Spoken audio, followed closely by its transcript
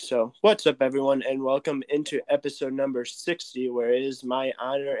So, what's up, everyone, and welcome into episode number 60, where it is my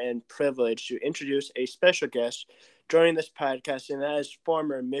honor and privilege to introduce a special guest joining this podcast, and that is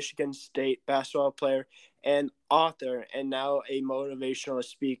former Michigan State basketball player and author, and now a motivational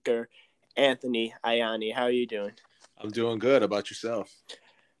speaker, Anthony Ianni. How are you doing? I'm doing good. How about yourself?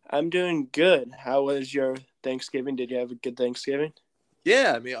 I'm doing good. How was your Thanksgiving? Did you have a good Thanksgiving?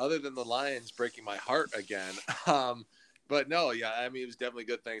 Yeah, I mean, other than the Lions breaking my heart again, but no, yeah, I mean, it was definitely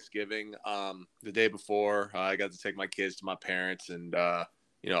good Thanksgiving. The day before, I got to take my kids to my parents, and up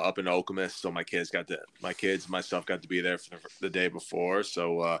in Okemos, so my kids, myself got to be there for the day before.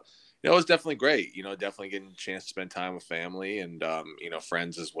 So, it was definitely great. Definitely getting a chance to spend time with family and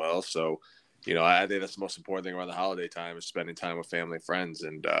friends as well. So, I think that's the most important thing around the holiday time is spending time with family and friends,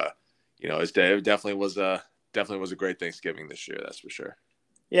 and it definitely was a great Thanksgiving this year. That's for sure.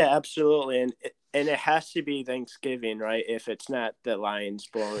 Yeah, absolutely, and it has to be Thanksgiving, right? If it's not the Lions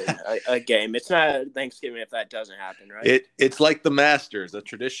blowing a game, it's not Thanksgiving if that doesn't happen, right? It's like the Masters, a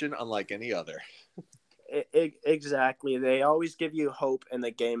tradition unlike any other. Exactly. They always give you hope in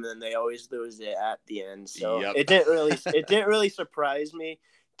the game, and then they always lose it at the end. So Yep. it didn't really surprise me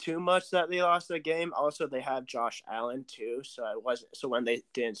too much that they lost the game. Also, they have Josh Allen too, so when they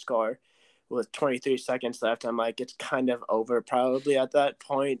didn't score with 23 seconds left, I'm like, it's kind of over probably at that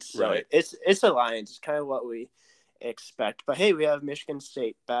point. So Right. it's the Lions. It's kind of what we expect. But hey, we have Michigan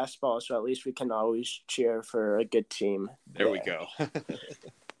State basketball, so at least we can always cheer for a good team. There we go.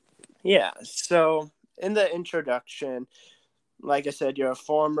 Yeah. So in the introduction, like I said, you're a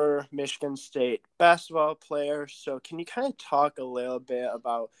former Michigan State basketball player. So can you kind of talk a little bit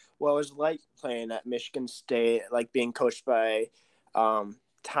about what it was like playing at Michigan State, like being coached by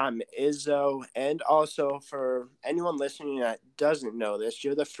Tom Izzo? And also for anyone listening that doesn't know this,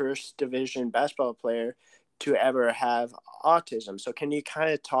 you're the first division basketball player to ever have autism. So can you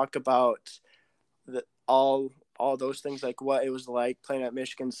kind of talk about all those things, like what it was like playing at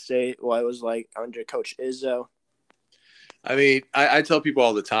Michigan State, what it was like under Coach Izzo? I mean, I tell people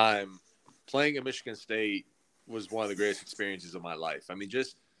all the time, playing at Michigan State was one of the greatest experiences of my life. I mean,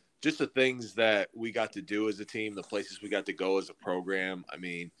 just the things that we got to do as a team, the places we got to go as a program. I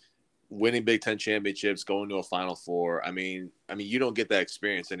mean, winning Big Ten championships, going to a Final Four. I mean, you don't get that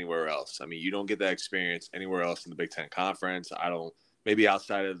experience anywhere else. I mean, you don't get that experience anywhere else in the Big Ten Conference. Maybe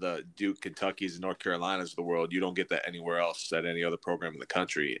outside of the Duke, Kentuckys, and North Carolinas of the world, you don't get that anywhere else at any other program in the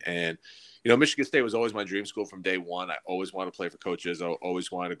country. And, Michigan State was always my dream school from day one. I always wanted to play for Coach Izzo,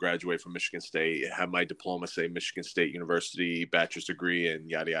 always wanted to graduate from Michigan State, have my diploma say Michigan State University, bachelor's degree, and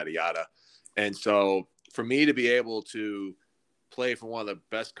yada, yada, yada. And so for me to be able to play for one of the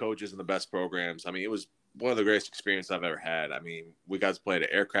best coaches and the best programs, I mean, it was one of the greatest experiences I've ever had. I mean, we got to play at an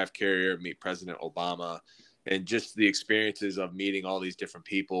aircraft carrier, meet President Obama, and just the experiences of meeting all these different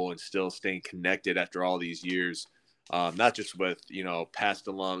people and still staying connected after all these years, not just with, past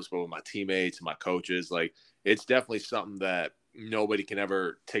alums, but with my teammates and my coaches. Like, it's definitely something that nobody can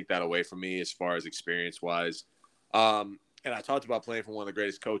ever take that away from me as far as experience wise. And I talked about playing for one of the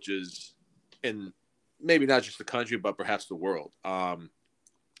greatest coaches in maybe not just the country, but perhaps the world. I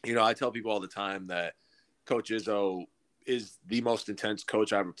tell people all the time that Coach Izzo is the most intense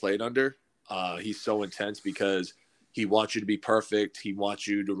coach I ever played under. He's so intense because he wants you to be perfect. He wants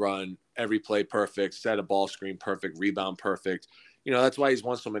you to run every play perfect, set a ball screen perfect, rebound perfect. That's why he's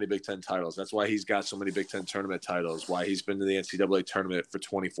won so many Big Ten titles. That's why he's got so many Big Ten tournament titles, why he's been to the NCAA tournament for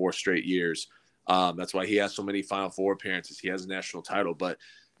 24 straight years. That's why he has so many Final Four appearances. He has a national title. But,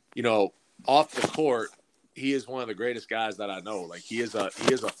 off the court, he is one of the greatest guys that I know. Like, he is a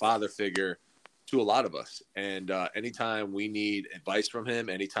father figure to a lot of us. And anytime we need advice from him,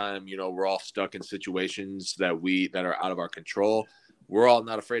 anytime, we're all stuck in situations that are out of our control, we're all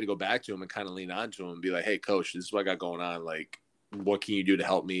not afraid to go back to him and kind of lean on to him and be like, hey, coach, this is what I got going on. Like, what can you do to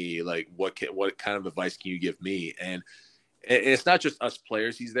help me? Like, what kind of advice can you give me? And it's not just us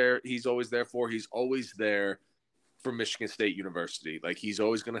players. He's always there for. He's always there for Michigan State University. Like, he's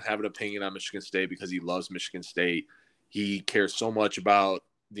always going to have an opinion on Michigan State because he loves Michigan State. He cares so much about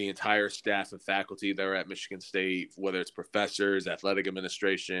the entire staff and faculty that are at Michigan State, whether it's professors, athletic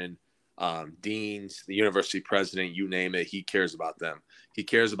administration, deans, the university president, you name it, he cares about them. He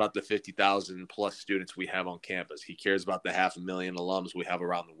cares about the 50,000 plus students we have on campus. He cares about the 500,000 alums we have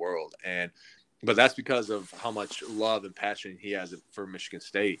around the world. But that's because of how much love and passion he has for Michigan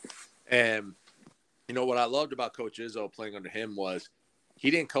State. And, what I loved about Coach Izzo playing under him was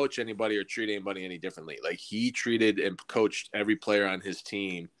he didn't coach anybody or treat anybody any differently. Like, he treated and coached every player on his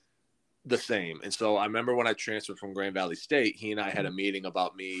team the same. And so I remember when I transferred from Grand Valley State, he and I had a meeting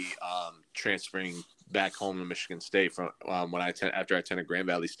about me transferring back home to Michigan State from after I attended Grand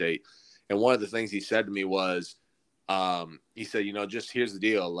Valley State. And one of the things he said to me was, he said, just here's the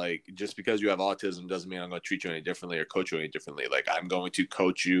deal. Like, just because you have autism doesn't mean I'm going to treat you any differently or coach you any differently. Like, I'm going to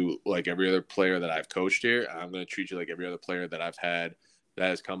coach you like every other player that I've coached here. I'm going to treat you like every other player that I've had that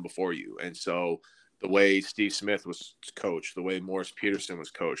has come before you. And so the way Steve Smith was coached, the way Morris Peterson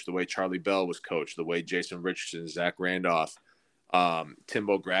was coached, the way Charlie Bell was coached, the way Jason Richardson, Zach Randolph,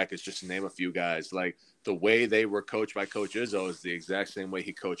 Timbo Grackus, just to name a few guys, like the way they were coached by Coach Izzo is the exact same way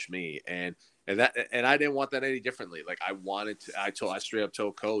he coached me. And I didn't want that any differently. Like I straight up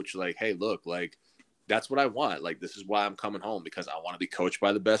told Coach, like, hey, look, like that's what I want. Like, this is why I'm coming home, because I want to be coached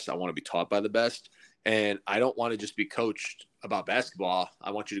by the best. I want to be taught by the best. And I don't want to just be coached about basketball.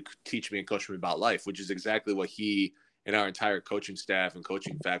 I want you to teach me and coach me about life, which is exactly what he and our entire coaching staff and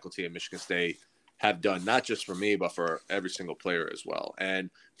coaching faculty at Michigan State have done, not just for me, but for every single player as well. And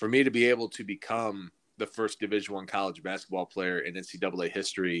for me to be able to become the first Division I college basketball player in NCAA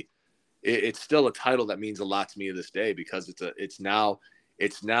history, it's still a title that means a lot to me to this day, because it's now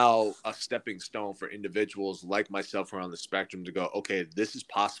a stepping stone for individuals like myself who are on the spectrum to go, okay, this is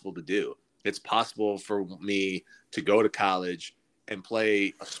possible to do. It's possible for me to go to college and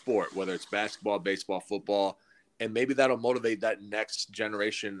play a sport, whether it's basketball, baseball, football, and maybe that'll motivate that next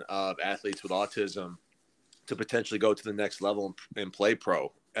generation of athletes with autism to potentially go to the next level and play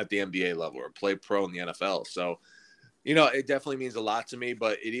pro at the NBA level or play pro in the NFL. So, it definitely means a lot to me,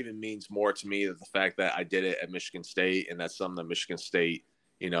 but it even means more to me that the fact that I did it at Michigan State, and that's something that Michigan State,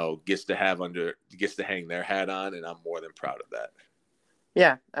 gets to hang their hat on, and I'm more than proud of that.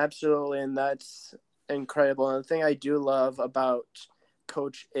 Yeah, absolutely. And that's incredible. And the thing I do love about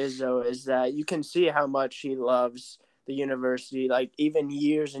Coach Izzo is that you can see how much he loves the university. Like, even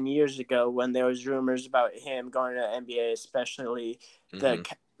years and years ago, when there was rumors about him going to the NBA, especially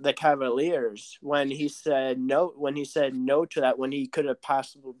the Cavaliers, when he said no to that, when he could have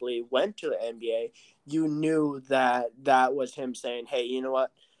possibly went to the NBA, you knew that was him saying, hey, you know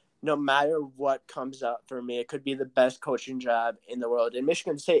what? No matter what comes up for me, it could be the best coaching job in the world. And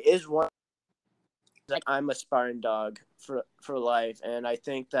Michigan State is one. Like, I'm a Spartan dog for life, and I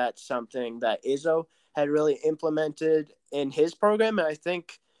think that's something that Izzo had really implemented in his program. And I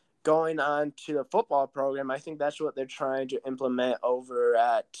think going on to the football program, I think that's what they're trying to implement over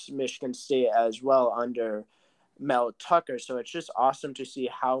at Michigan State as well under Mel Tucker. So it's just awesome to see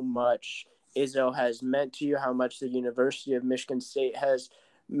how much Izzo has meant to you, how much the University of Michigan State has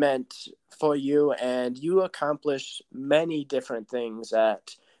meant for you, and you accomplished many different things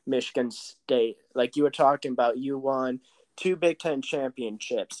at Michigan State. Like you were talking about, you won 2 Big Ten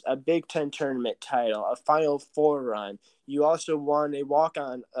championships, a Big Ten tournament title, a Final Four run. You also won a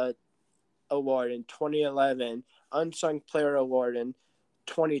walk-on award in 2011, Unsung Player Award in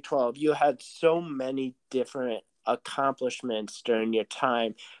 2012. You had so many different accomplishments during your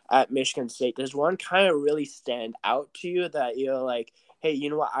time at Michigan State. Does one kind of really stand out to you that you're like, hey,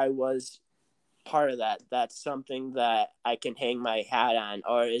 you know what, I was part of that? That's something that I can hang my hat on?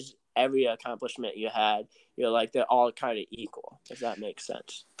 Or is every accomplishment you had, you're like, they're all kind of equal? Does that make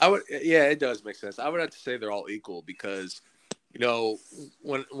sense? Yeah, it does make sense. I would have to say they're all equal, because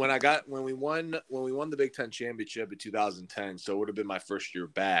when we won the Big Ten championship in 2010, so it would have been my first year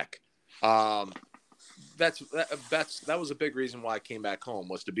back. That was a big reason why I came back home,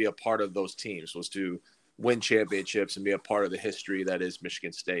 was to be a part of those teams, was to win championships and be a part of the history that is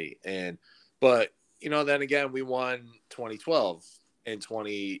Michigan State. But then again, we won 2012 and won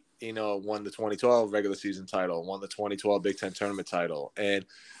the 2012 regular season title, won the 2012 Big Ten tournament title,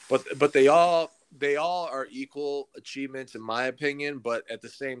 but they all are equal achievements in my opinion. But at the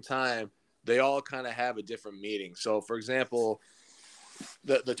same time, they all kind of have a different meaning. So, for example,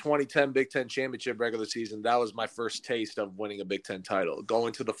 the 2010 Big Ten championship regular season, that was my first taste of winning a Big Ten title.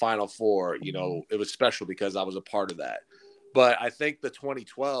 Going to the Final Four, it was special because I was a part of that. But I think the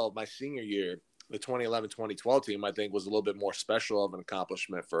 2012, my senior year, the 2011-2012 team, I think was a little bit more special of an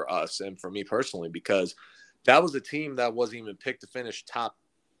accomplishment for us and for me personally, because that was a team that wasn't even picked to finish top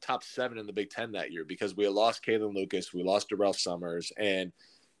 7 in the Big Ten that year, because we had lost Kalen Lucas, we lost Darrell Summers, and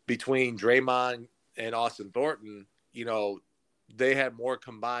between Draymond and Austin Thornton, they had more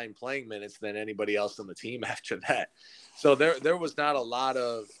combined playing minutes than anybody else on the team after that. So there wasn't a lot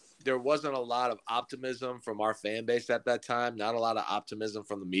of optimism from our fan base at that time, not a lot of optimism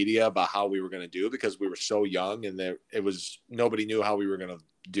from the media about how we were going to do, because we were so young and nobody knew how we were going to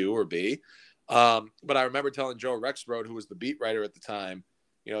do or be. But I remember telling Joe Rexroad, who was the beat writer at the time,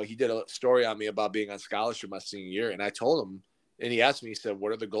 he did a story on me about being on scholarship my senior year. And I told him, and he asked me, he said,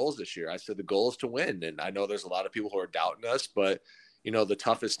 what are the goals this year? I said, the goal is to win. And I know there's a lot of people who are doubting us, but, the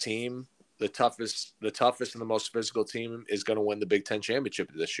toughest team the toughest and the most physical team is going to win the Big Ten championship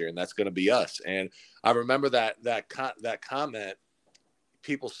this year, and that's going to be us. And I remember that comment.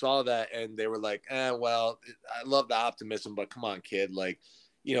 People saw that and they were like, well, I love the optimism, but come on, kid. Like,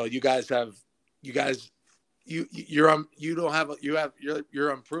 you guys you're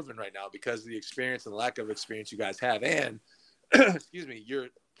unproven right now because of the experience and lack of experience you guys have. And excuse me, you're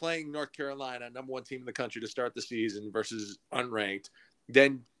playing North Carolina, number one team in the country to start the season versus unranked.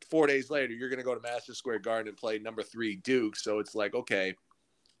 Then 4 days later, you're going to go to Madison Square Garden and play number 3 Duke. So it's like, okay.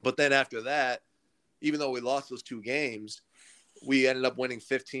 But then after that, even though we lost those 2 games, we ended up winning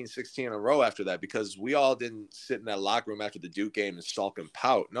 15, 16 in a row after that because we all didn't sit in that locker room after the Duke game and sulk and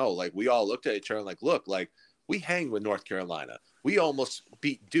pout. No, like we all looked at each other and like, look, like we hang with North Carolina. We almost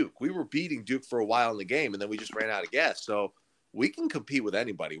beat Duke. We were beating Duke for a while in the game, and then we just ran out of gas. So we can compete with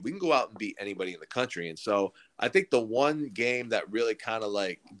anybody. We can go out and beat anybody in the country. And so I think the one game that really kind of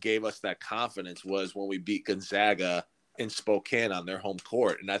like gave us that confidence was when we beat Gonzaga in Spokane on their home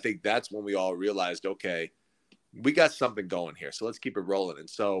court. And I think that's when we all realized, okay, we got something going here, so let's keep it rolling. And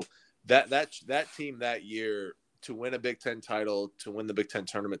so that team that year to win a Big Ten title, to win the Big Ten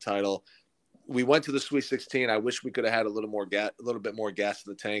tournament title, we went to the Sweet 16. I wish we could have had a little bit more gas in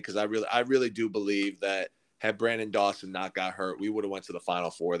the tank because I really do believe that had Brandon Dawson not got hurt, we would have went to the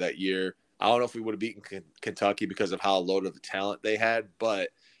Final Four that year. I don't know if we would have beaten Kentucky because of how loaded of the talent they had,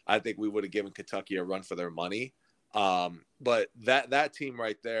 but I think we would have given Kentucky a run for their money. But that team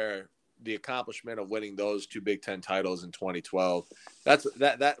right there, the accomplishment of winning those 2 Big Ten titles in 2012,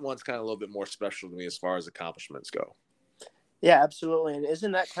 that one's kind of a little bit more special to me as far as accomplishments go. Yeah, absolutely. And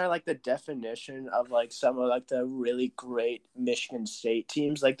isn't that kind of like the definition of like some of like the really great Michigan State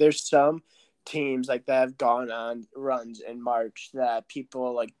teams? Like there's some teams like that have gone on runs in March that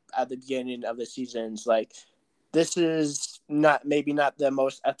people like at the beginning of the seasons, like this is maybe not the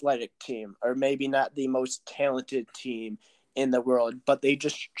most athletic team or maybe not the most talented team in the world, but they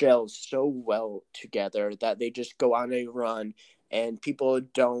just gel so well together that they just go on a run and people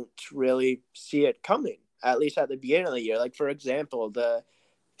don't really see it coming, at least at the beginning of the year. Like, for example, the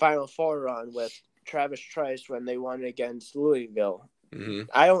Final Four run with Travis Trice when they won against Louisville. Mm-hmm.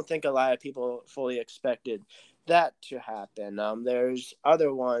 I don't think a lot of people fully expected that to happen. There's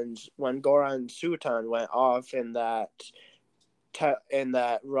other ones when Goran Sutan went off in that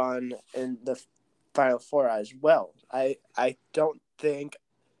run in the Final Four as well. I don't think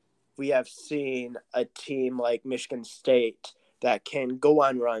we have seen a team like Michigan State that can go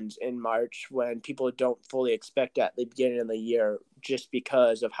on runs in March when people don't fully expect at the beginning of the year just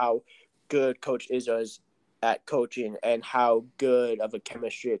because of how good Coach Izzo is at coaching and how good of a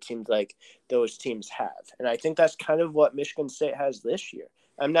chemistry it seems like those teams have. And I think that's kind of what Michigan State has this year.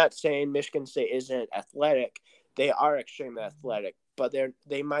 I'm not saying Michigan State isn't athletic. They are extremely athletic, but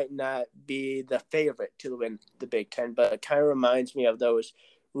they might not be the favorite to win the Big Ten. But it kind of reminds me of those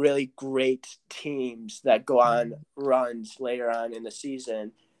really great teams that go on runs later on in the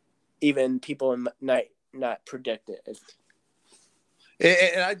season. Even people might not predict it.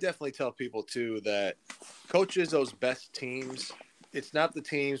 And I definitely tell people too that Coach Izzo's best teams, it's not the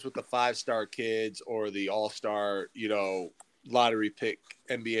teams with the 5-star kids or the all-star, lottery pick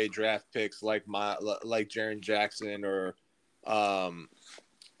NBA draft picks like Jaren Jackson or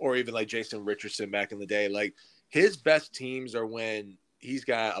even like Jason Richardson back in the day. Like his best teams are when he's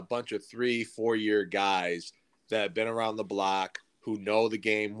got a bunch of 3-4 year guys that have been around the block, who know the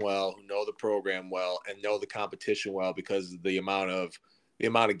game well, who know the program well, and know the competition well because of the amount of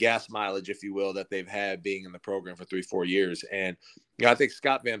gas mileage, if you will, that they've had being in the program for 3-4 years. And I think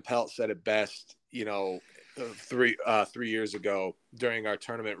Scott Van Pelt said it best, 3 years ago during our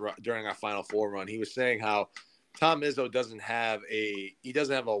tournament, during our Final Four run. He was saying how Tom Izzo doesn't have a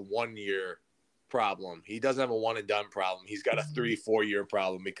 1-year problem. He doesn't have a one and done problem. He's got a 3-4 year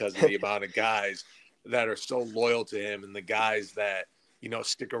problem because of the amount of guys that are so loyal to him and the guys that,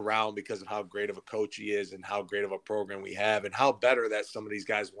 stick around because of how great of a coach he is and how great of a program we have and how better that some of these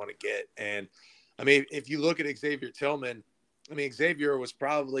guys want to get. And I mean, if you look at Xavier Tillman, Xavier was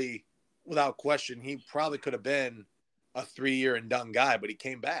probably, without question, he probably could have been a 3-year and done guy, but he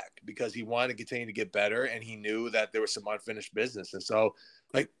came back because he wanted to continue to get better and he knew that there was some unfinished business. And so,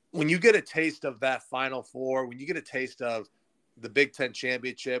 like, when you get a taste of that Final Four, when you get a taste of the Big Ten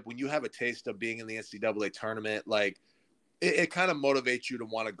championship, when you have a taste of being in the NCAA tournament, like, it kind of motivates you to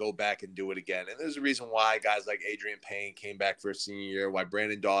want to go back and do it again. And there's a reason why guys like Adrian Payne came back for a senior year, why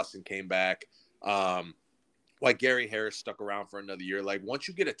Brandon Dawson came back, why Gary Harris stuck around for another year. Like, once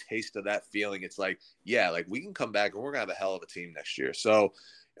you get a taste of that feeling, it's like, yeah, like we can come back and we're going to have a hell of a team next year. So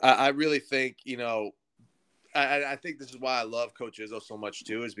I really think, I think this is why I love Coach Izzo so much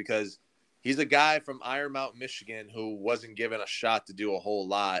too, is because He's a guy from Iron Mountain, Michigan, who wasn't given a shot to do a whole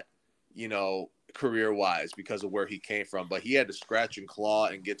lot, career-wise because of where he came from. But he had to scratch and claw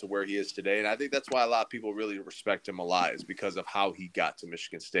and get to where he is today. And I think that's why a lot of people really respect him a lot, is because of how he got to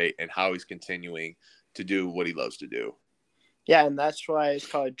Michigan State and how he's continuing to do what he loves to do. Yeah, and that's why it's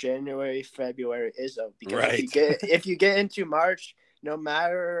called January, February Izzo. Because right. if you get into March, no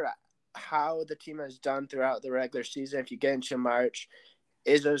matter how the team has done throughout the regular season, if you get into March,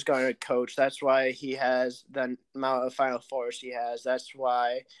 Izzo's going to coach. That's why he has the amount of Final Fours he has. That's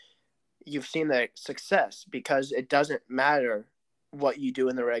why you've seen the success, because it doesn't matter what you do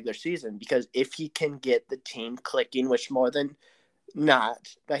in the regular season, because if he can get the team clicking, which more than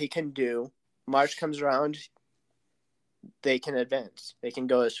not that he can do, March comes around, they can advance. They can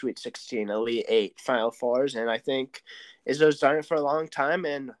go to Sweet 16, Elite 8, Final Fours, and I think Izzo's done it for a long time,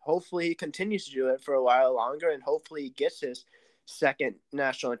 and hopefully he continues to do it for a while longer, and hopefully he gets his second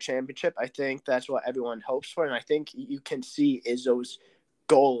national championship. I think that's what everyone hopes for, and I think you can see Izzo's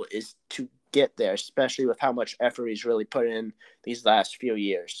goal is to get there, especially with how much effort he's really put in these last few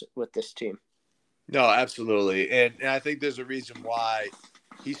years with this team. No, absolutely, and I think there's a reason why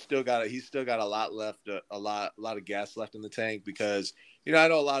he's still got a lot left, a lot of gas left in the tank, because I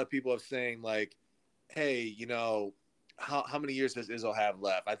know a lot of people are saying like, hey, how many years does Izzo have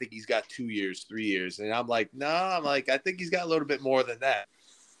left? I think he's got 2 years, 3 years, and I'm like, I think he's got a little bit more than that.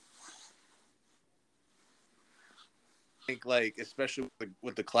 I think, like, especially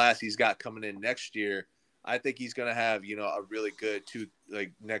with the class he's got coming in next year, I think he's going to have, a really good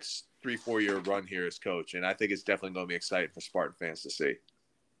next 3-4 year run here as coach. And I think it's definitely going to be exciting for Spartan fans to see.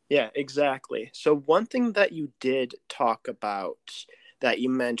 Yeah, exactly. So one thing that you did talk about that you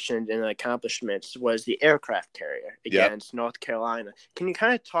mentioned in accomplishments was the aircraft carrier against North Carolina. Can you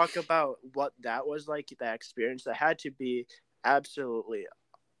kind of talk about what that was like, that experience? That had to be absolutely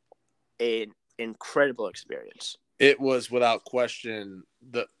an incredible experience. It was without question.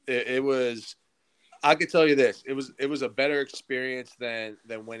 It was. I could tell you this: it was a better experience than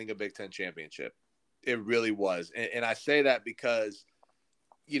winning a Big Ten championship. It really was, and I say that because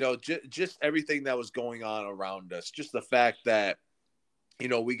just everything that was going on around us, just the fact that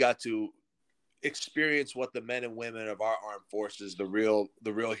we got to experience what the men and women of our armed forces, the real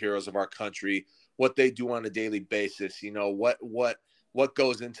heroes of our country, what they do on a daily basis. What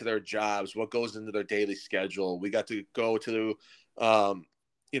goes into their jobs, what goes into their daily schedule. We got to go to,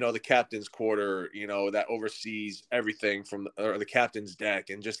 the captain's quarter, that oversees everything from the captain's deck.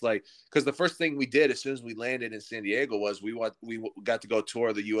 And just because the first thing we did as soon as we landed in San Diego was we got to go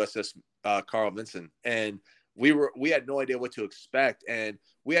tour the USS Carl Vinson. And we had no idea what to expect. And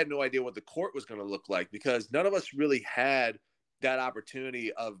we had no idea what the court was going to look like, because none of us really had that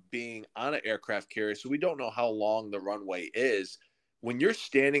opportunity of being on an aircraft carrier. So we don't know how long the runway is. When you're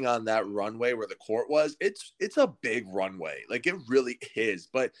standing on that runway where the court was, it's a big runway. Like, it really is.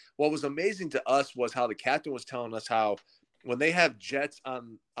 But what was amazing to us was how the captain was telling us how when they have jets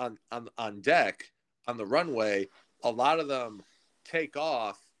on deck on the runway, a lot of them take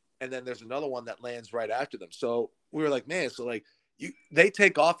off, and then there's another one that lands right after them. So we were like, man, so they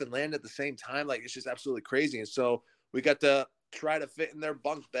take off and land at the same time. Like, it's just absolutely crazy. And so we got to try to fit in their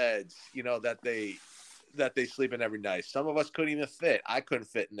bunk beds, that they sleep in every night. Some of us couldn't even fit. I couldn't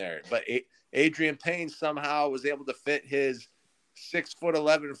fit in there. But Adrian Payne somehow was able to fit his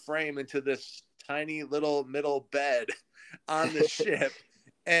 6'11" frame into this tiny little middle bed on the ship.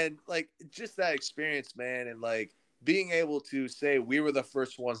 And just that experience, man. And being able to say we were the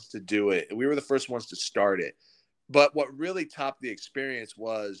first ones to do it. We were the first ones to start it. But what really topped the experience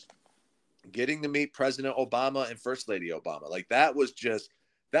was getting to meet President Obama and First Lady Obama.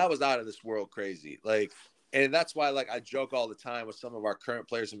 That was out of this world crazy. And that's why, I joke all the time with some of our current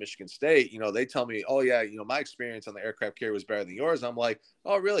players in Michigan State. They tell me, oh yeah, my experience on the aircract carrier was better than yours. I'm like,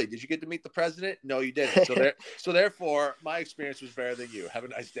 oh really? Did you get to meet the president? No, you didn't. So therefore my experience was better than you. Have a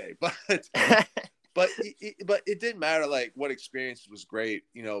nice day. But it didn't matter what experience was great,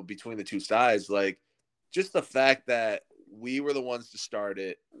 between the two sides. Just the fact that we were the ones to start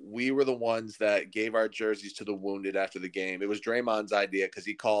it. We were the ones that gave our jerseys to the wounded after the game. It was Draymond's idea, because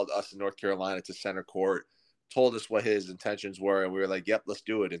he called us in North Carolina to center court, told us what his intentions were, and we were like, yep, let's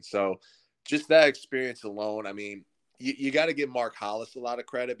do it. And so just that experience alone, I mean, you got to give Mark Hollis a lot of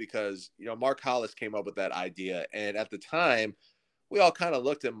credit, because, Mark Hollis came up with that idea. And at the time, we all kind of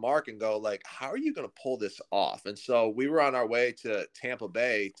looked at Mark and go, how are you going to pull this off? And so we were on our way to Tampa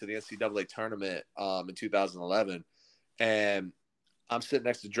Bay to the NCAA tournament in 2011. And I'm sitting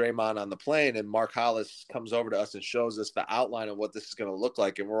next to Draymond on the plane, and Mark Hollis comes over to us and shows us the outline of what this is going to look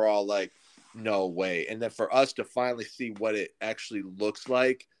like. And we're all like, no way. And then for us to finally see what it actually looks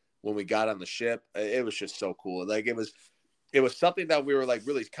like when we got on the ship. It was just so cool. Like it was something that we were like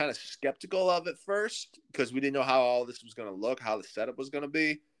really kind of skeptical of at first because we didn't know how all this was going to look, how the setup was going to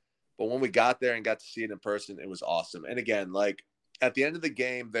be. But when we got there and got to see it in person, it was awesome. And again, like at the end of the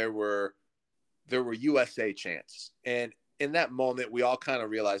game, there were USA chants. And in that moment, we all kind of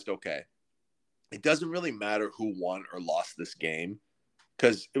realized, okay, it doesn't really matter who won or lost this game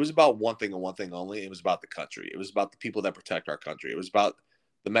because it was about one thing and one thing only. It was about the country. It was about the people that protect our country. It was about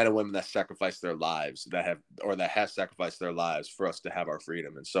the men and women that sacrificed their lives that have sacrificed their lives for us to have our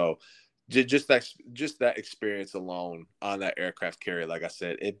freedom. And so just that experience alone on that aircraft carrier, like I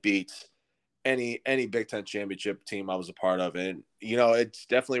said, it beats any Big Ten championship team I was a part of. And, it's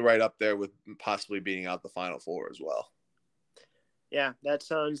definitely right up there with possibly beating out the Final Four as well. Yeah, that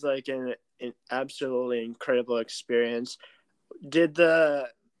sounds like an absolutely incredible experience.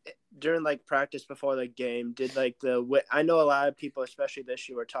 During like practice before the game, I know a lot of people, especially this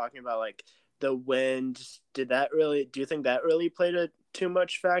year, were talking about like the wind. Do you think that really played a too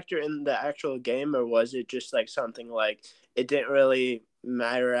much factor in the actual game, or was it just like something like it didn't really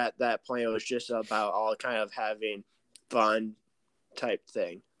matter at that point? It was just about all kind of having fun type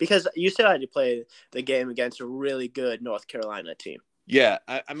thing, because you still had to play the game against a really good North Carolina team. Yeah,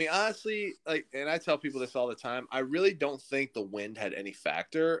 I mean, honestly, like, and I tell people this all the time, I really don't think the wind had any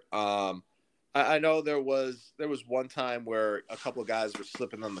factor. I know there was one time where a couple of guys were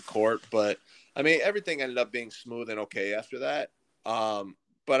slipping on the court, but I mean, everything ended up being smooth and okay after that.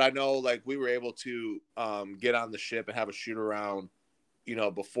 But I know like we were able to get on the ship and have a shoot around,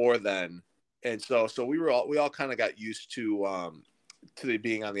 before then, and so we all kind of got used to the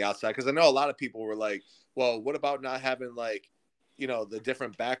being on the outside, because I know a lot of people were like, well, what about not having like the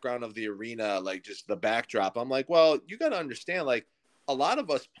different background of the arena, like just the backdrop. I'm like, well, you got to understand, like a lot of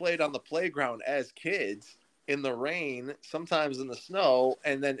us played on the playground as kids in the rain, sometimes in the snow,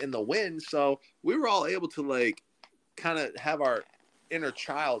 and then in the wind. So we were all able to like kind of have our inner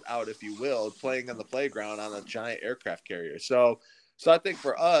child out, if you will, playing on the playground on a giant aircraft carrier. So I think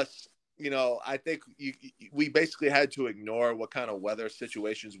for us, I think we basically had to ignore what kind of weather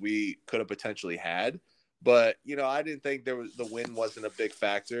situations we could have potentially had. But, I didn't think the wind wasn't a big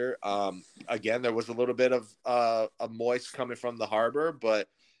factor. Again, there was a little bit of a moist coming from the harbor, but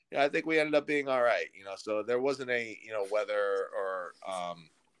I think we ended up being all right. So there wasn't any, weather or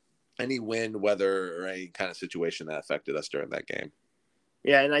any wind, weather, or any kind of situation that affected us during that game.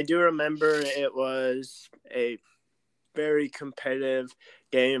 Yeah, and I do remember it was a very competitive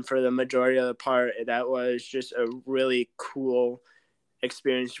game for the majority of the part. That was just a really cool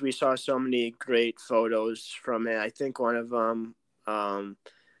experience. We saw so many great photos from it. I think one of them, I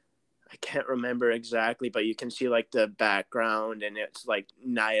can't remember exactly, but you can see like the background and it's like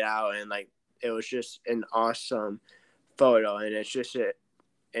night out, and like it was just an awesome photo, and it's just an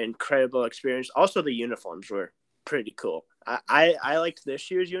incredible experience. Also, the uniforms were pretty cool. I liked this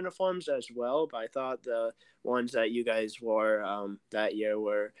year's uniforms as well, but I thought the ones that you guys wore that year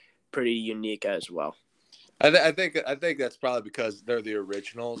were pretty unique as well. I think that's probably because they're the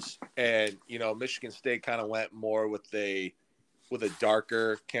originals, and Michigan State kind of went more with a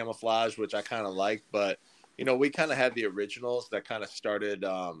darker camouflage, which I kind of like. But we kind of had the originals that kind of started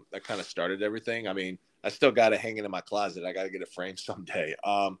everything. I mean, I still got it hanging in my closet. I got to get it framed someday.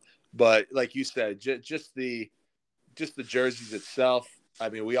 But like you said, just the jerseys itself. I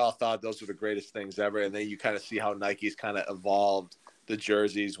mean, we all thought those were the greatest things ever, and then you kind of see how Nike's kind of evolved the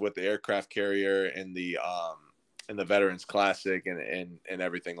jerseys with the aircraft carrier and the Veterans Classic and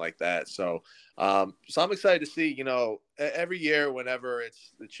everything like that. So I'm excited to see, every year whenever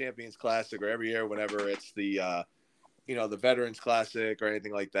it's the Champions Classic, or every year whenever it's the the Veterans Classic or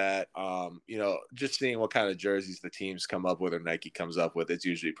anything like that, just seeing what kind of jerseys the teams come up with or Nike comes up with, it's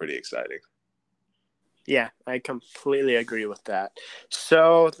usually pretty exciting. Yeah, I completely agree with that.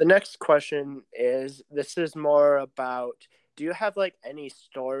 So the next question this is more about, do you have like any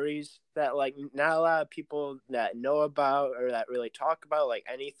stories that like not a lot of people that know about or that really talk about, like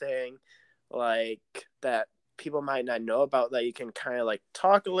anything like that people might not know about that you can kind of like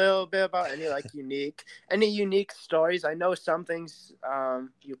talk a little bit about, any like unique stories? I know some things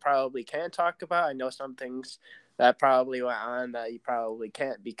you probably can talk about. I know some things that probably went on that you probably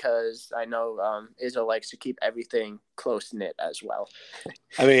can't, because I know Izzo likes to keep everything close knit as well.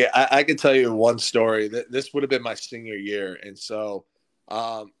 I mean, I can tell you one story. This would have been my senior year, and so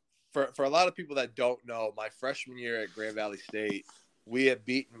for a lot of people that don't know, my freshman year at Grand Valley State, we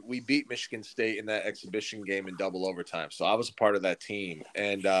beat Michigan State in that exhibition game in double overtime. So I was a part of that team,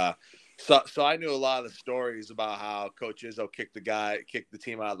 and so I knew a lot of the stories about how Coach Izzo kicked the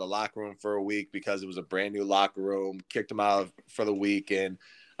team out of the locker room for a week because it was a brand new locker room, kicked them out for the week. And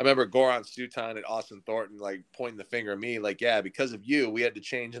I remember Goran Suton and Austin Thornton like pointing the finger at me, like, yeah, because of you, we had to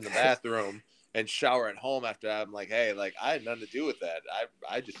change in the bathroom and shower at home after that. I'm like, hey, like I had nothing to do with that.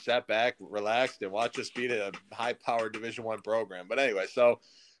 I just sat back, relaxed, and watched us beat a high-powered Division I program. But anyway, so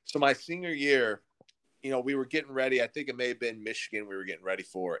my senior year, we were getting ready. I think it may have been Michigan we were getting ready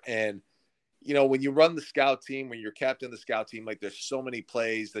for. And, when you run the scout team, when you're captain of the scout team, like there's so many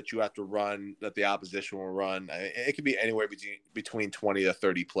plays that you have to run that the opposition will run. It could be anywhere between 20 to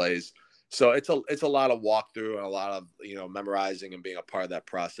 30 plays. So it's a lot of walkthrough and a lot of, memorizing and being a part of that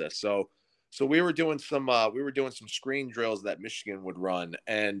process. So we were doing some screen drills that Michigan would run.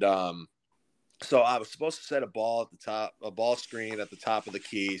 And, so I was supposed to set a ball screen at the top of the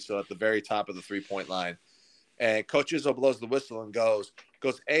key. So at the very top of the 3-point line. And Coach Izzo blows the whistle and goes,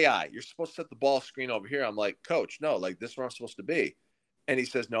 AI, you're supposed to set the ball screen over here. I'm like, Coach, no, like this is where I'm supposed to be. And he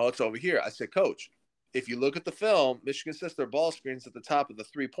says, no, it's over here. I said, Coach, if you look at the film, Michigan sets their ball screens at the top of the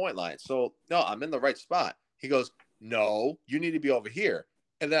 3-point line. So no, I'm in the right spot. He goes, no, you need to be over here.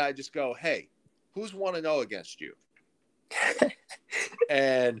 And then I just go, hey, who's 1-0 against you?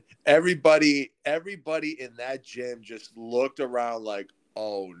 And everybody in that gym just looked around like,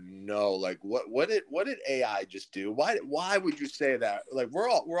 oh no, like what did AI just do? Why would you say that? Like we're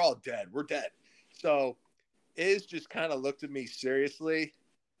all dead. We're dead. So Iz just kind of looked at me seriously,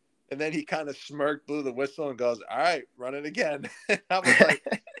 and then he kind of smirked, blew the whistle, and goes, all right, run it again. I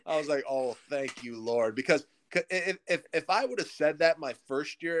was like, oh, thank you, Lord. Because if I would have said that my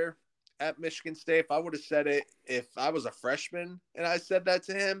first year at Michigan State, if I would have said it if I was a freshman and I said that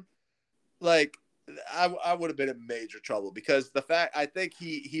to him, like I would have been in major trouble, because I think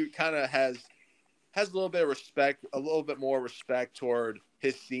he kind of has a little bit of respect, a little bit more respect toward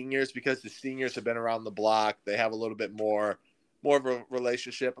his seniors, because the seniors have been around the block. They have a little bit more of a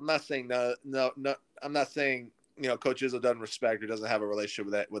relationship. I'm not saying no. I'm not saying Coach Izzo doesn't respect or doesn't have a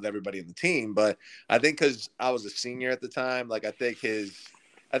relationship with everybody in the team, but I think because I was a senior at the time, like I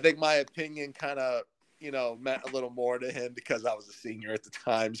think my opinion kind of meant a little more to him because I was a senior at the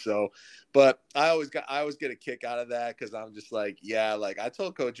time. So, but I always get a kick out of that, because I'm just like, yeah, like I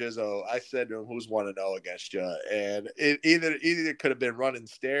told Coach Izzo, I said to him, who's 1-0 against you? And it either could have been running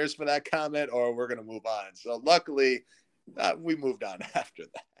stairs for that comment, or we're going to move on. So luckily we moved on after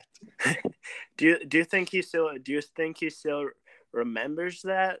that. Do you think he still remembers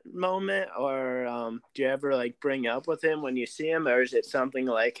that moment, or do you ever like bring up with him when you see him, or is it something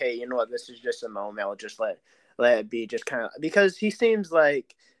like, hey, you know what, this is just a moment, I'll just let it be, just kind of, because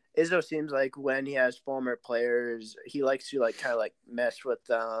Izzo seems like when he has former players, he likes to like kind of like mess with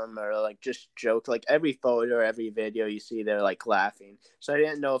them, or like just joke, like every photo or every video you see, they're like laughing. So I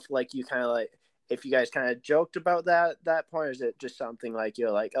didn't know if like you kind of like, if you guys kind of joked about that point, or is it just something like you're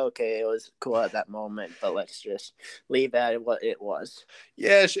like, okay, it was cool at that moment, but let's just leave that at what it was?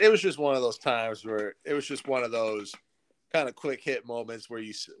 Yeah, it was just one of those times where it was just one of those kind of quick hit moments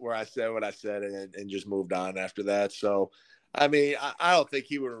where I said what I said and just moved on after that. So, I mean, I don't think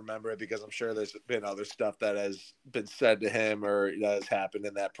he would remember it, because I'm sure there's been other stuff that has been said to him or that has happened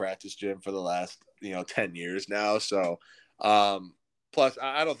in that practice gym for the last 10 years now. So, plus,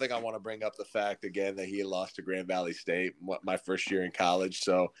 I don't think I want to bring up the fact again that he lost to Grand Valley State my first year in college.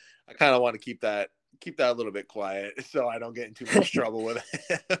 So I kind of want to keep that a little bit quiet so I don't get in too much trouble with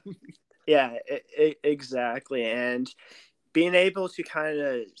him. Yeah, exactly. And being able to kind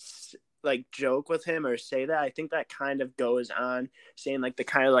of like joke with him or say that, I think that kind of goes on saying like the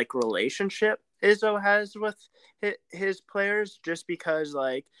kind of like relationship Izzo has with his players, just because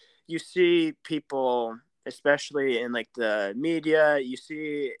like you see people, especially in like the media, you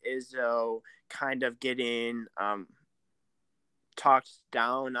see Izzo kind of getting talked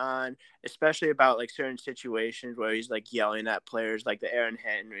down on, especially about like certain situations where he's like yelling at players, like the Aaron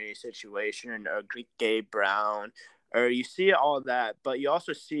Henry situation or Gabe Brown, or you see all of that, but you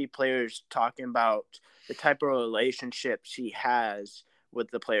also see players talking about the type of relationships he has with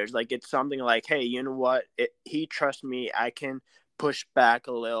the players. Like it's something like, hey, you know what? He trusts me. I can push back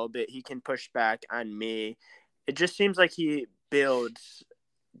a little bit. He can push back on me. It just seems like he builds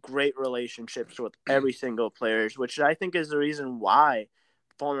great relationships with every single players, which I think is the reason why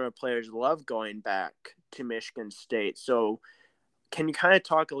former players love going back to Michigan State. So can you kind of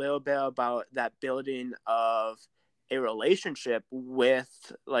talk a little bit about that building of a relationship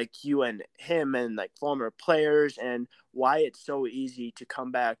with like you and him and like former players, and why it's so easy to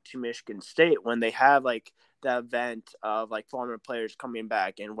come back to Michigan State when they have like the event of like former players coming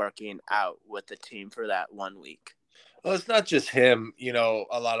back and working out with the team for that 1 week? Well, it's not just him.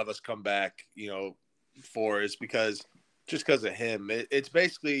 A lot of us come back, for is because of him. It's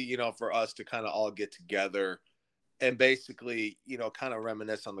basically, for us to kind of all get together and basically, kind of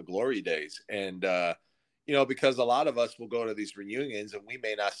reminisce on the glory days. And, because a lot of us will go to these reunions and we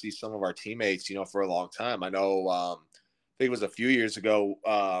may not see some of our teammates, for a long time. I know, I think it was a few years ago.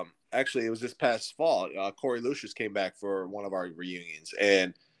 Actually, it was this past fall. Corey Lucius came back for one of our reunions,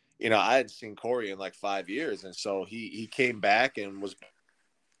 and I hadn't seen Corey in like 5 years, and so he came back and was.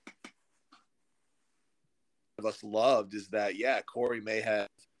 Of us loved is that Corey may have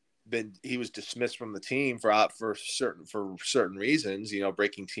he was dismissed from the team for certain reasons,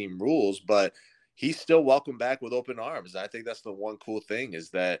 breaking team rules, but he's still welcomed back with open arms. I think that's the one cool thing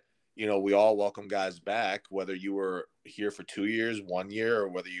is that we all welcome guys back, whether you were here for 2 years, 1 year, or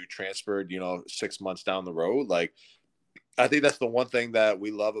whether you transferred 6 months down the road. Like, I think that's the one thing that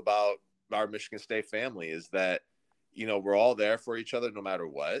we love about our Michigan State family is that we're all there for each other no matter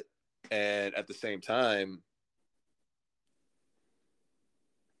what, and at the same time,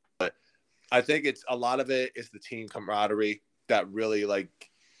 I think it's a lot of it is the team camaraderie that really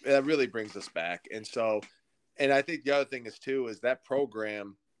brings us back. And so, and I think the other thing is too, is that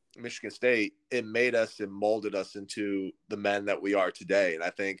program, Michigan State, it made us and molded us into the men that we are today. And I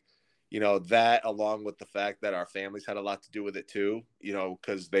think, that along with the fact that our families had a lot to do with it too,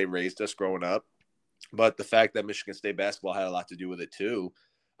 because they raised us growing up, but the fact that Michigan State basketball had a lot to do with it too,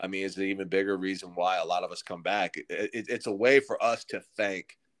 I mean, is an even bigger reason why a lot of us come back. It's a way for us to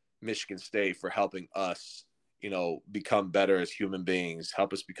thank Michigan State for helping us, become better as human beings,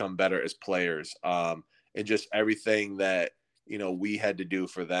 help us become better as players, and just everything that we had to do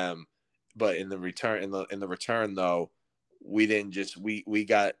for them. But in the return, though, we didn't just we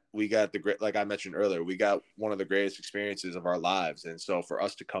got the great, like I mentioned earlier, we got one of the greatest experiences of our lives, and so for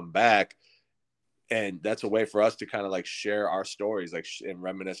us to come back. And that's a way for us to kind of like share our stories, and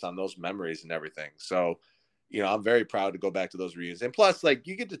reminisce on those memories and everything. So, I'm very proud to go back to those reunions. And plus, like,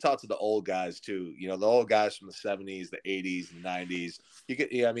 you get to talk to the old guys too. The old guys from the 70s, the 80s, and 90s.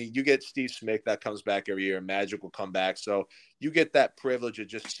 You get Steve Smith that comes back every year. Magic will come back. So you get that privilege of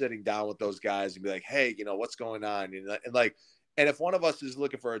just sitting down with those guys and be like, hey, what's going on? And if one of us is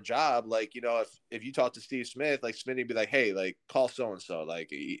looking for a job, like, if you talk to Steve Smith, like Smitty be like, hey, like, call so-and-so, like,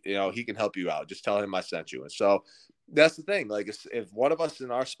 he can help you out. Just tell him I sent you. And so that's the thing. Like, if one of us in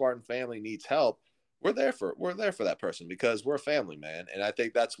our Spartan family needs help, we're there for that person because we're a family, man. And I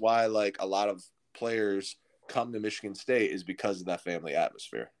think that's why, like, a lot of players come to Michigan State is because of that family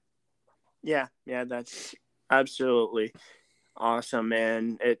atmosphere. Yeah, that's absolutely awesome,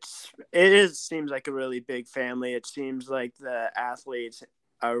 and it seems like a really big family. It seems like the athletes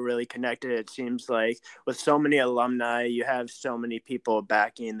are really connected. It seems like with so many alumni, you have so many people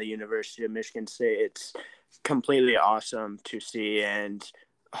backing the University of Michigan State. It's completely awesome to see, and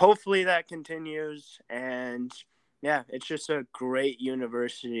hopefully that continues. And yeah, it's just a great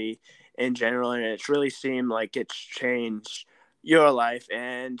university in general, and it's really seemed like it's changed your life,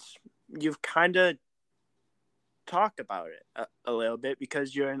 and you've kind of talk about it a little bit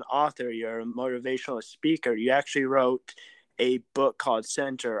because you're an author, you're a motivational speaker. You actually wrote a book called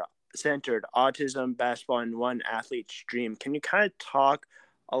Centered Autism, Basketball, and One Athlete's Dream. Can you kind of talk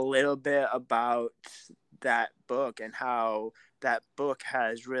a little bit about that book and how that book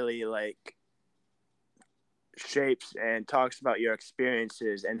has really like shapes and talks about your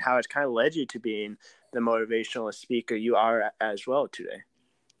experiences and how it's kind of led you to being the motivational speaker you are as well today?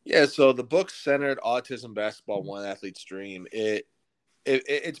 Yeah, so the book Centered Autism, Basketball, One Athlete's Dream.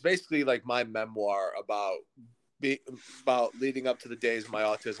 It's basically like my memoir about leading up to the days of my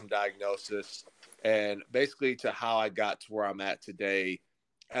autism diagnosis, and basically to how I got to where I'm at today,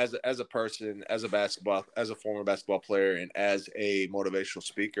 as a person, as a former basketball player, and as a motivational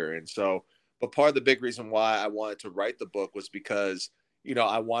speaker. And so, but part of the big reason why I wanted to write the book was because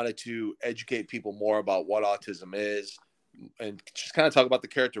I wanted to educate people more about what autism is, and just kind of talk about the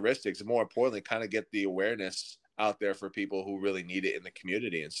characteristics, and more importantly, kind of get the awareness out there for people who really need it in the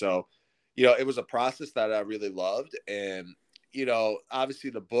community. And so, it was a process that I really loved. And, obviously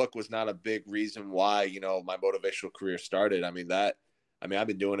the book was not a big reason why, my motivational career started. I've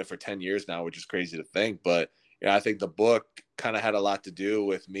been doing it for 10 years now, which is crazy to think, but I think the book kind of had a lot to do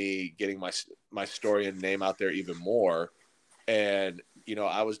with me getting my story and name out there even more. And,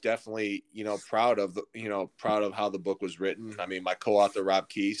 I was definitely, proud of how the book was written. I mean, my co-author, Rob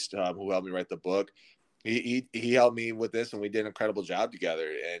Keast, who helped me write the book, he helped me with this, and we did an incredible job together.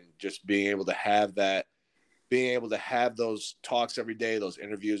 And just being able to have those talks every day, those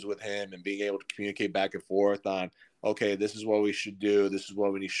interviews with him, and being able to communicate back and forth on, okay, this is what we should do. This is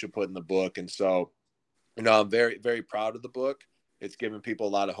what we should put in the book. And so, I'm very, very proud of the book. It's given people a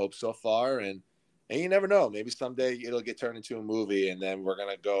lot of hope so far. And And you never know. Maybe someday it'll get turned into a movie, and then we're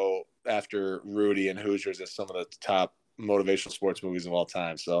going to go after Rudy and Hoosiers as some of the top motivational sports movies of all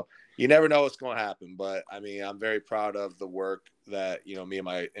time. So you never know what's going to happen. But, I mean, I'm very proud of the work that, me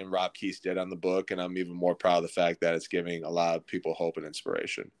and Rob Keese did on the book, and I'm even more proud of the fact that it's giving a lot of people hope and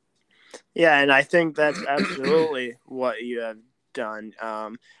inspiration. Yeah, and I think that's absolutely what you have done.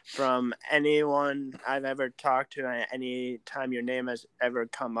 From anyone I've ever talked to, any time your name has ever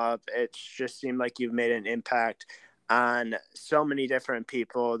come up, it's just seemed like you've made an impact on so many different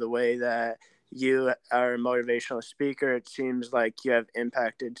people. The way that you are a motivational speaker, it seems like you have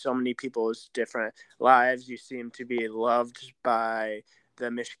impacted so many people's different lives. You seem to be loved by the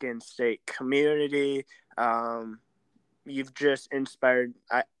Michigan State community. You've just inspired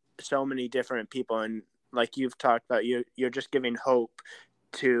so many different people, and like you've talked about, you're just giving hope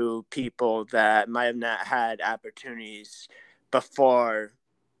to people that might have not had opportunities before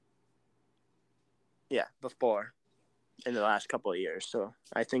in the last couple of years. So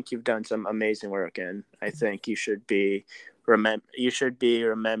I think you've done some amazing work, and I think you should be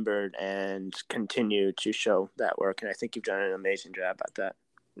remembered and continue to show that work, and I think you've done an amazing job at that.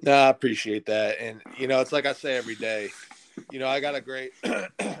 No, I appreciate that. And, it's like I say every day, I got a great,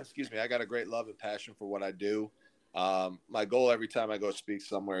 I got a great love and passion for what I do. My goal every time I go speak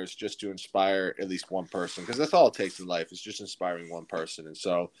somewhere is just to inspire at least one person, because that's all it takes in life, is just inspiring one person. And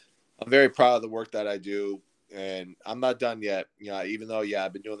so I'm very proud of the work that I do, and I'm not done yet. Even though,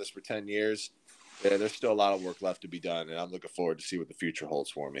 I've been doing this for 10 years, there's still a lot of work left to be done, and I'm looking forward to see what the future holds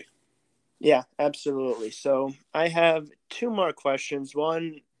for me. Yeah, absolutely. So I have two more questions.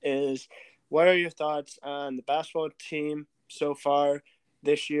 One is, what are your thoughts on the basketball team so far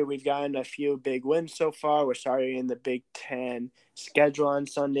this year? We've gotten a few big wins so far. We're starting in the Big Ten schedule on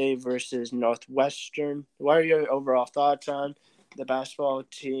Sunday versus Northwestern. What are your overall thoughts on the basketball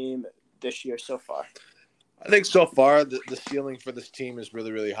team this year so far? I think so far the ceiling for this team is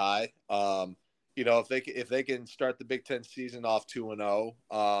really, really high. If they can start the Big Ten season off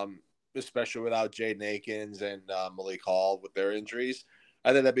 2-0, especially without Jaden Akins and Malik Hall with their injuries,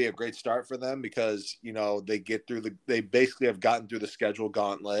 I think that'd be a great start for them, because they basically have gotten through the schedule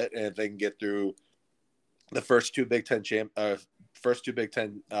gauntlet, and if they can get through the first two Big Ten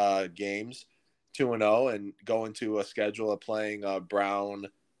games 2-0 and go into a schedule of playing Brown,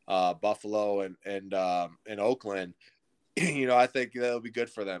 Buffalo, and Oakland, I think that'll be good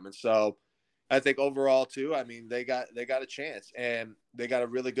for them. And so I think overall too, I mean, they got a chance, and they got a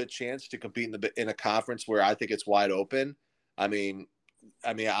really good chance to compete in a conference where I think it's wide open.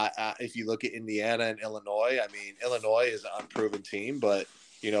 If you look at Indiana and Illinois, Illinois is an unproven team, but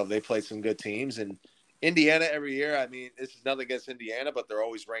they played some good teams. And Indiana every year, this is nothing against Indiana, but they're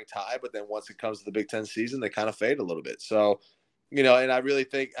always ranked high. But then once it comes to the Big Ten season, they kind of fade a little bit. So, and I really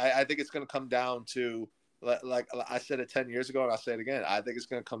think I think it's going to come down to, like I said it 10 years ago, and I'll say it again. I think it's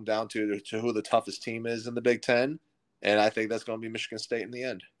going to come down to who the toughest team is in the Big Ten, and I think that's going to be Michigan State in the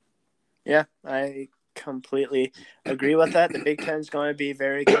end. Yeah, I completely agree with that. The Big Ten is going to be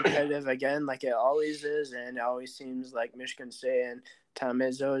very competitive again, like it always is, and it always seems like Michigan State and Tom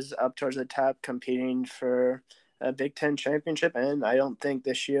Izzo is up towards the top, competing for a Big Ten championship, and I don't think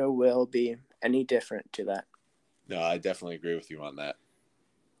this year will be any different to that. No, I definitely agree with you on that.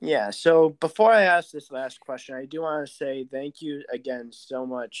 Yeah, so before I ask this last question, I do want to say thank you again so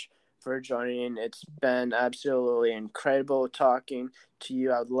much for joining. It's been absolutely incredible talking to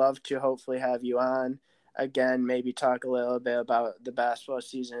you. I'd love to hopefully have you on again, maybe talk a little bit about the basketball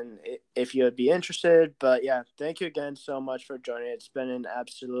season if you would be interested. But yeah, thank you again so much for joining. It's been an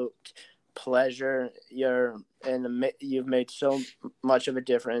absolute pleasure. You've made so much of a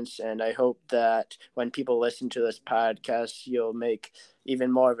difference, and I hope that when people listen to this podcast, you'll make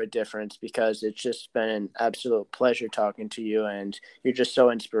even more of a difference, because it's just been an absolute pleasure talking to you, and you're just so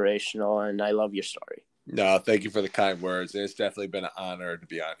inspirational, and I love your story. No, thank you for the kind words. It's definitely been an honor to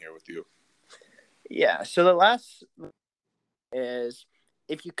be on here with you. Yeah, so the last is,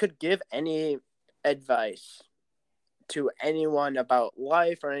 if you could give any advice to anyone about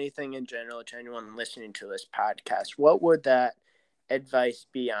life or anything in general, to anyone listening to this podcast, what would that advice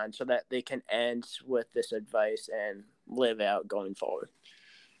be on, so that they can end with this advice and live out going forward?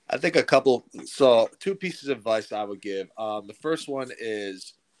 I think two pieces of advice I would give. The first one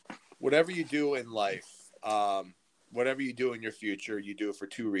is, whatever you do in life, whatever you do in your future, you do it for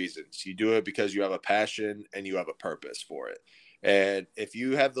two reasons. You do it because you have a passion and you have a purpose for it. And if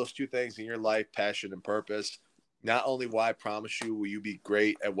you have those two things in your life, passion and purpose, not only will I promise you will you be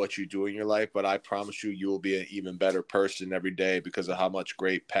great at what you do in your life, but I promise you will be an even better person every day because of how much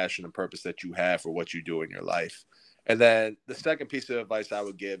great passion and purpose that you have for what you do in your life. And then the second piece of advice I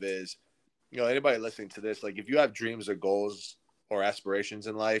would give is, anybody listening to this, like if you have dreams or goals or aspirations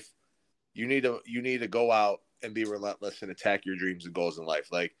in life, you need to go out and be relentless and attack your dreams and goals in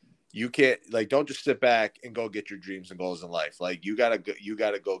life. Like you can't like don't just sit back and go get your dreams and goals in life. Like you gotta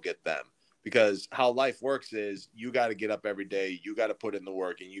go get them because how life works is you got to get up every day, you got to put in the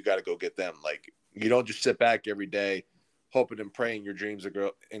work, and you got to go get them. Like you don't just sit back every day hoping and praying your dreams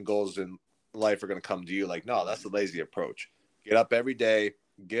and goals in life are going to come to you. Like no, that's the lazy approach. Get up every day,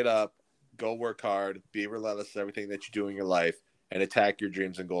 get up, go work hard, be relentless in everything that you do in your life, and attack your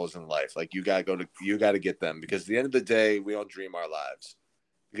dreams and goals in life. Like you gotta get them because at the end of the day, we don't dream our lives.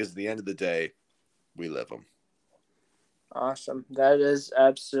 Because at the end of the day, we live them. Awesome. That is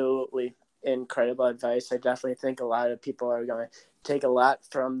absolutely incredible advice. I definitely think a lot of people are going to take a lot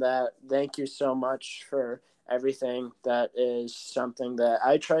from that. Thank you so much for everything. That is something that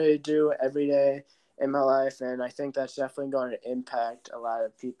I try to do every day in my life, and I think that's definitely going to impact a lot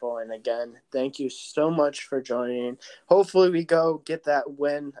of people. And again, thank you so much for joining. Hopefully, we go get that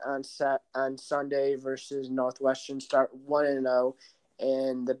win on Sunday versus Northwestern. Start 1-0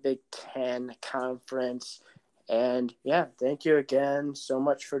 in the Big Ten Conference. And yeah, thank you again so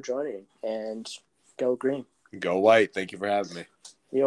much for joining, and go green. Go white. Thank you for having me.